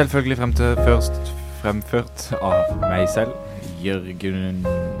 Selvfølgelig fremført av meg selv, Jørgen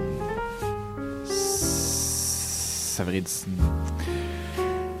Severidsen.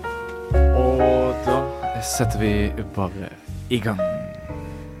 Og da setter vi bare i gang.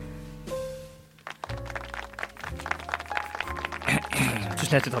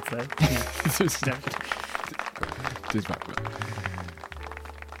 Tusen hjertelig takk for det. Tusen takk for det.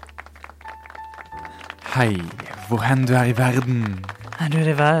 Hei, hvor hen du i verden. Nei, du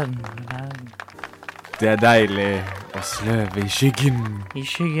i verden. Det deilig å sløve i skyggen. I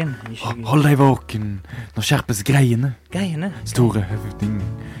skyggen. Hold deg våken, nå skjerpes greiene. Greiene. Store høvding,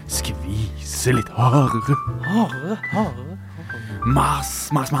 skvise litt hardere. Hare. Mas,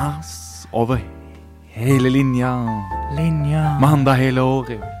 over hele linja. Mandag hele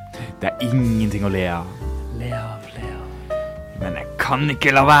året. Det ingenting å le av. Le av. Men jeg kan ikke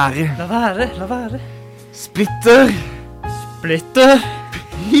la være. La være. Splitter. Pine.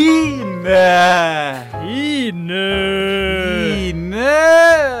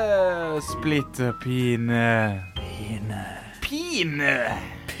 Splitter pine.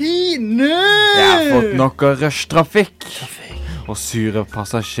 Jeg har fått nok av rushtrafikk og syre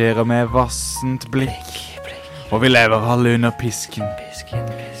passasjerer med vassent blikk. Og vi lever alle under pisken.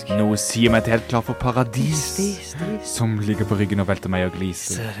 Noe sier meg til helt klar for paradis, som ligger på ryggen og velter meg og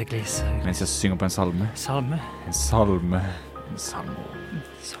gliser. Mens jeg synger på en salme. En salme.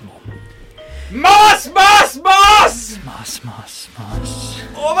 Mas!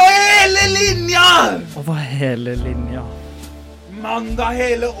 Over hele linja. Mandag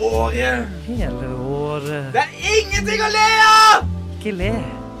hele året. Det ingenting å le av! Ikke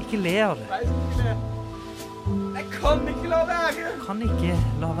le av det. Jeg kan ikke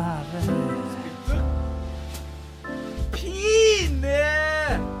la være. Pine.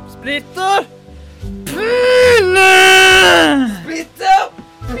 Splitter. Pine. Splitter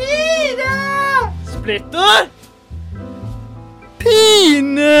pine. Splitter.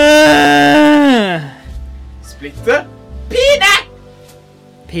 Pine. Splitter pine.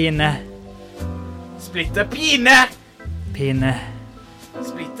 Pine. Splitter pine. Pine.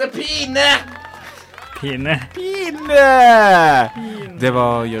 Splitter pine. Pine. Det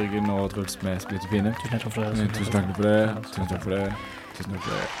var Jørgen og Truls med Splitter pine. Tusen takk for det.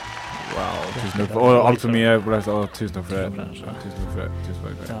 Wow, tusen takk for og alt for mye. Tusen takk for det.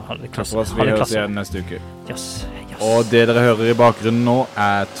 Takk for oss. Vi høres igjen neste uke. Yes. Og det dere hører i bakgrunnen nå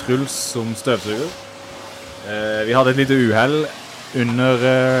Truls som støvsuger. Vi hadde et lite uheld under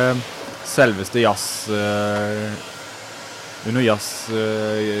selveste under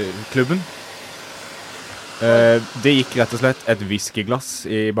jazzklubben. Det gikk rett og slett et whiskyglass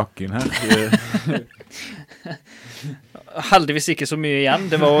i bakken her. Heldigvis ikke så mye igjen.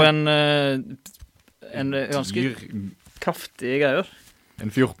 Det var jo en ganske kraftig greier. En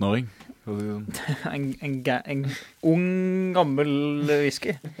 14-åring. En ung, gammel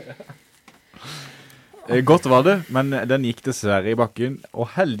whisky. Godt var det, men den gikk dessverre i bakken,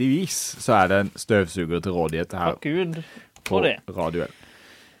 og heldigvis så det en støvsuger til rådighet her på Radio L.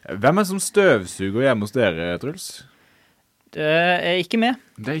 Hvem som støvsuger hjemme hos dere, Truls? Det ikke meg.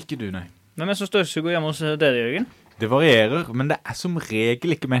 Det ikke du, nei. Hvem som støvsuger hjemme hos dere, Jørgen? Det varierer, men det som regel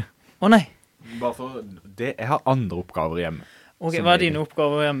ikke meg. Å nei. Bare for det, jeg har andre oppgaver hjemme. Ok, hva dine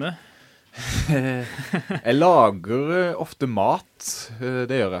oppgaver hjemme? Jeg lager ofte mat,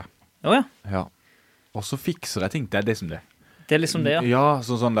 det gjør jeg. Åja. Ja. Og så fikser jeg ting, det det som det. Det liksom det, ja. Ja,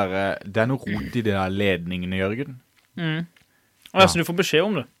 sånn der, det noe rot i de der ledningene, Jørgen. Så du får beskjed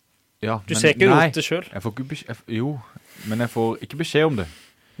om det? Ja, du ser ikke rotet selv? Jeg får ikke beskjed, jo, men jeg får ikke beskjed om det.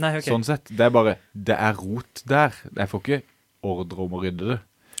 Nei, ok. Sånn sett, det bare, det rot der. Jeg får ikke ordre om å rydde det.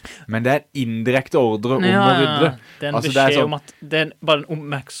 Men det en indirekte ordre om å rydde det. Det en beskjed om at det bare en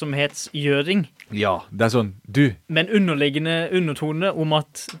oppmerksomhetsgjøring. Ja, det sånn, du. Med en underliggende undertone om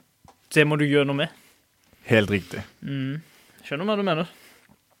at det må du gjøre noe med. Helt riktig. Skjønner hva du mener.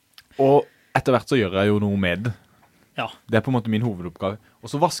 Og etter hvert så gjør jeg jo noe med det. Ja. Det på en måte min hovedoppgave. Og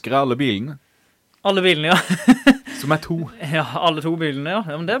så vasker jeg alle bilene. Alle bilene, ja. Som 2. Ja, alle 2 bilene, ja.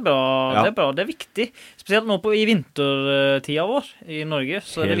 Ja, men det bra. Ja. Det bra. Det viktig. Spesielt nå i vintertida vår i Norge,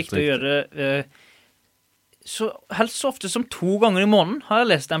 så helt det viktig å gjøre helst så ofte som 2 ganger i måneden, har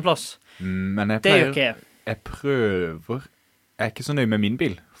jeg lest en plass. Men jeg det gjør ikke jeg. Jeg prøver. Jeg ikke så nøye med min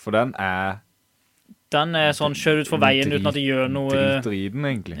bil, for den sånn kjør ut for veien uten at de gjør noe. Driter i den,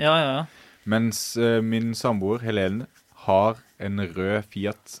 egentlig. Ja. Mens min samboer, Helene, har en rød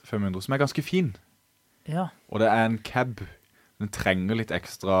Fiat 500 som ganske fin. Ja. Og det en cab. Den trenger litt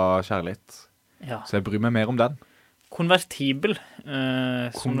ekstra kjærlighet. Ja. Så jeg bryr meg mer om den. Konvertibel.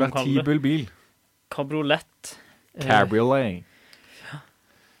 Konvertibel bil. Cabriolet. Cabriolet.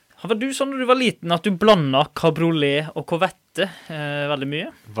 Var du sånn da du var liten at du blandet cabriolet og corvette? gjette veldig mye.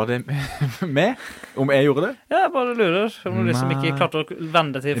 Var det med? Om jeg gjorde det? Ja, jeg bare lurer om du liksom ikke klarte å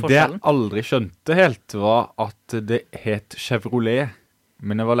vende til Det jeg forskjellen. aldri skjønte helt, var at det het Chevrolet.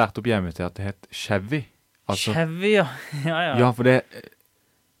 Men jeg var lært opp hjemme til at det het Chevy. Altså, Chevy, ja. ja, for det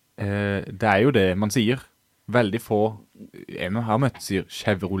er jo det man sier. Veldig få jeg har møtt sier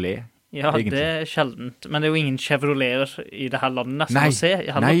Chevrolet. Ja, egentlig. det er sjeldent. Men det er jo ingen Chevroleter i det her landet nesten å se.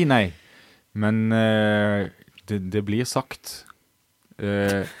 Nei. Men det blir sagt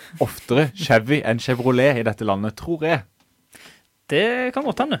oftere Chevy enn Chevrolet i dette landet, tror jeg. Det kan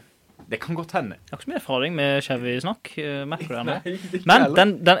godt hende. Det kan godt hende. Jeg har ikke så mye erfaring med Chevy-snakk, merker du det nå. Nei, ikke Men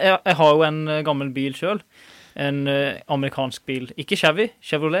heller. jeg har jo en gammel bil selv. En amerikansk bil. Ikke Chevy,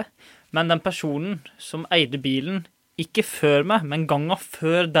 Chevrolet. Men den personen som eide bilen, ikke før meg, men ganger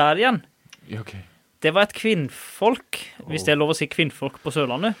før der igjen, Ja, ok. det var et kvinnfolk, hvis det er lov å si kvinnfolk på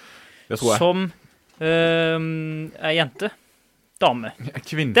Sørlandet, Det tror jeg. som er jente. Dame.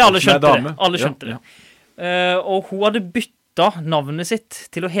 Kvinner Det alle som er skjønte det. dame. Alle skjønte det. Og hun hadde bytta navnet sitt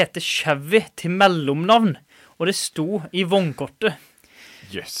til å hete Chevy til mellomnavn, og det sto i vognkortet.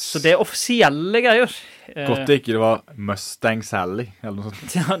 Yes. Så det er offisielle greier. Godt det ikke var Mustang Sally, eller noe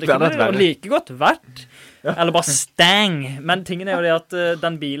sånt. Ja, det Det hadde kunne vært det jo verre. like godt vært. Eller bare Stang. Men tingen er jo det at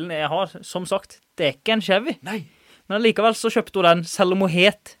den bilen jeg har, som sagt, det er ikke en Chevy. Nei. Men likevel så kjøpte hun den, selv om hun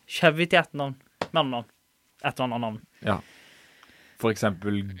het Chevy til etternavn. Mellomnavn. Et eller annet navn. Ja. For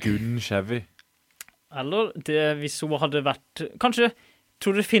eksempel Gunn Chevy. Eller hvis hun hadde vært... Kanskje,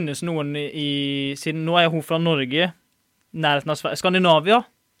 tror du det finnes noen siden nå er hun fra Norge, nærheten av Skandinavia,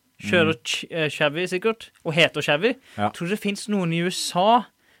 kjører Chevy sikkert, og heter Chevy. Ja. Tror du det finnes noen i USA,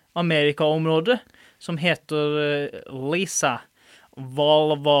 Amerika-området, som heter Lisa,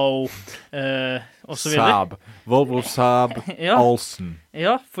 Volvo, og så videre. Saab. Volvo Saab Ja. Olsen.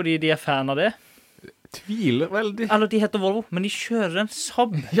 Ja, fordi de er fan av det. Tviler veldig. Eller de heter Volvo, men de kjører en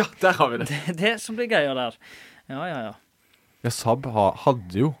Saab. Ja, der har vi det. Det er det som blir greia der. Ja. Ja, Saab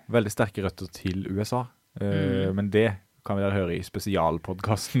hadde jo veldig sterke røtter til USA. Men det kan vi da høre i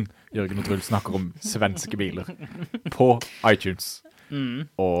spesialpodcasten. Jørgen og Truls snakker om svenske biler på iTunes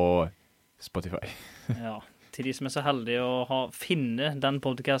og Spotify. Ja. Til de som er så heldige å finne den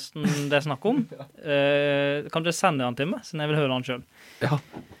podcasten det er snakk om, kan dere sende den til meg, så jeg vil høre den selv. Ja.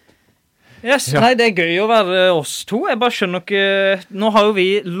 Yes, Ja. nei, det er gøy å være oss to. Jeg bare skjønner ikke... Nå har jo vi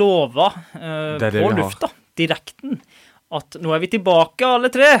lovet Det er det på vi har. lufta, direkten, at nå er vi tilbake alle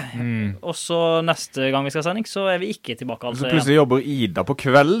tre. Og så neste gang vi skal ha sending, så er vi ikke tilbake alle Så tre. plutselig jobber Ida på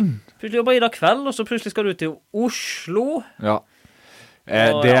kvelden. Plutselig jobber Ida kveld, og så plutselig skal du til Oslo Ja.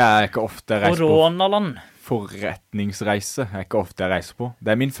 Det er ikke ofte jeg og reiser på. Rånaland. Forretningsreise er ikke ofte jeg reiser på.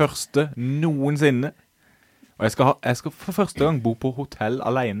 Det er min første noensinne. Og jeg skal for første gang bo på hotell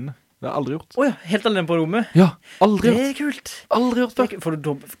alene. Det har jeg aldri gjort. Åja, helt alene på rommet. Ja, aldri Det gjort. er kult. Aldri gjort før. Får du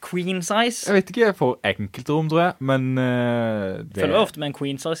queen size? Jeg vet ikke, jeg får enkeltrom, tror jeg, men Følger du ofte med en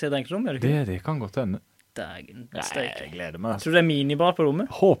queen size i et enkeltrom, gjør du ikke? det kan godt hende. Dagen, Nei, steik. jeg gleder meg. Altså. Tror du det er minibar på rommet?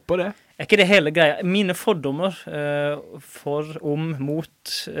 Håper det. Er ikke det hele greia? Mine fordommer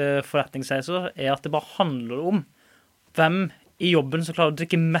mot forretningsreiser er at det bare handler om hvem i jobben som klarer å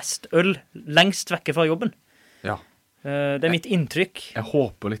drikke mest øl lengst vekke fra jobben. Ja. Det er mitt inntrykk. Jeg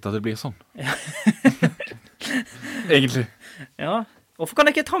håper litt at det blir sånn. Egentlig. Ja. Hvorfor kan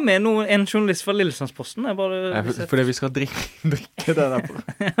jeg ikke ta med en journalist fra Lillesandsposten? Fordi vi skal drikke det der på.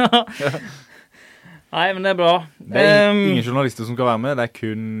 Nei, men det er bra. Det er ingen journalister som skal være med. Det er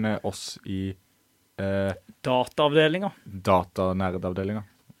kun oss i Dataavdelinga. datanerdavdelinga.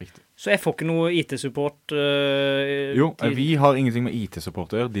 Riktig. Så jeg får ikke noe IT-support? Jo, vi har ingenting med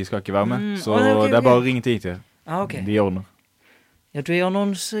IT-support å gjøre. De skal ikke være med. Så ok, det er ok. bare å ringe til IT. Ah, ok. De ordner. Ja, du er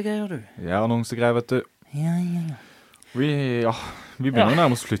annonsegreier, du. Det er annonsegreier, vet du. Ja. Vi begynner å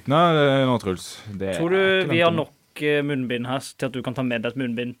nærme oss slutten her nå, Truls. Det Tror er du ikke vi langt har unna. nok munnbind her til at du kan ta med deg et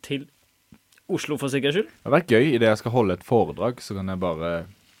munnbind til Oslo for sikkerhets skyld? Det har vært gøy. I det jeg skal holde et foredrag, så kan jeg bare...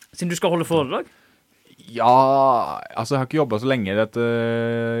 Siden du skal holde foredrag? Ja, altså jeg har ikke jobbet så lenge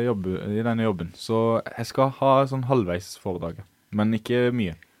i denne jobben, så jeg skal ha sånn halvveis foredrag, men ikke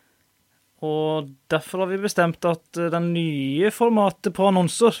mye. Og derfor har vi bestemt at den nye formatet på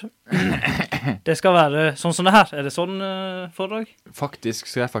annonser, det skal være sånn som det her. Er det sånn foredrag? Faktisk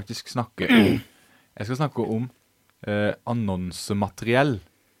skal jeg snakke om Jeg skal snakke om annonsemateriell,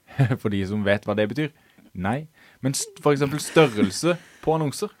 for de som vet hva det betyr. Nei, men for eksempel størrelse på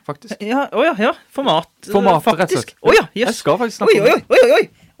annonser, faktisk. Ja, format. Formatet, rett og slett. Åja, Jeg yes. skal faktisk snakke om det. Oi.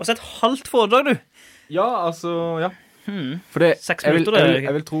 Og så et halvt foredrag, du. Ja, altså, ja. For det, 6 jeg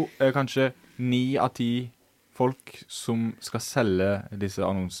minutter, vil tro kanskje 9 av 10 folk som skal selge disse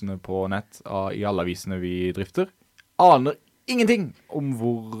annonsene på nett i alle avisene vi drifter, aner ingenting om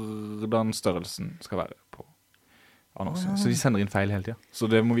hvordan størrelsen skal være på annonsen. Så de sender inn feil hele tiden. Så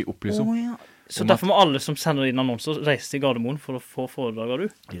det må vi opplyse om. Ja. Så derfor må alle som sender inn annonser reise til Gardermoen for å få foredrag av du?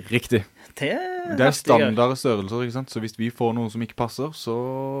 Riktig. Det er standard størrelser, ikke sant? Så hvis vi får noe som ikke passer, så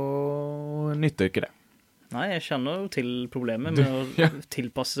nytter ikke det. Nei, jeg kjenner jo til problemet med å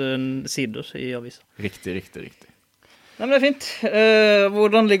tilpasse sider i aviser. Riktig. Nei, men det er fint.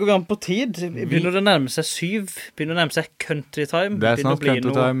 Hvordan ligger vi an på tid? Begynner det å nærme seg 7? Begynner det å nærme seg country time? Det er snart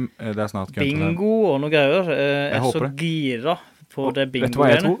country time. Bingo og noe greier. Jeg er så gira på det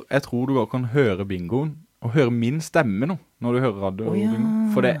bingo-greiene. Jeg tror du også kan høre bingoen og høre min stemme nå, når du hører radio.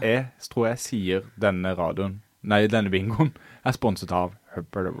 For det tror jeg sier denne bingoen er sponset av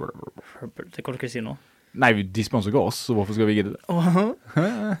Det kan du ikke si nå. Nei, de sponser ikke oss, så hvorfor skal vi gidde det?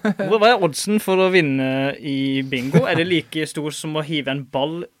 Hva er oddsen for å vinne i bingo? Er det like stor som å hive en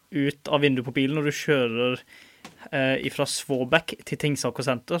ball ut av vinduet på bilen når du kjører fra Svåbæk til Tingsaker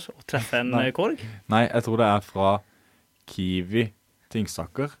Senter og treffer en korg? Nei, jeg tror det er fra Kiwi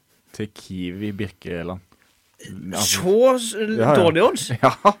Tingsaker til Kiwi Birkeland. Så dårlig odds?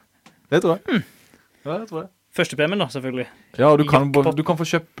 Ja, det tror jeg. Ja, det tror jeg. Første premien da, selvfølgelig. Ja, du kan få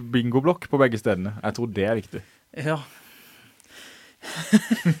kjøpt bingoblokk på begge stedene. Jeg tror det er viktig. Ja.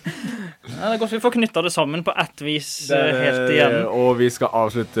 Det er godt vi får knyttet det sammen på ett vis helt igjen. Og vi skal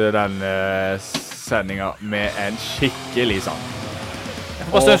avslutte denne sendingen med en skikkelig sang. Jeg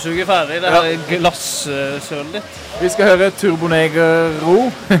får bare støvsuge ferdig det her glassølet ditt. Vi skal høre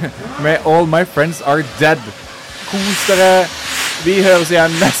Turbonegro med All My Friends Are Dead. Kos dere. Vi høres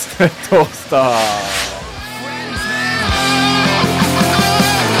igjen neste torsdag.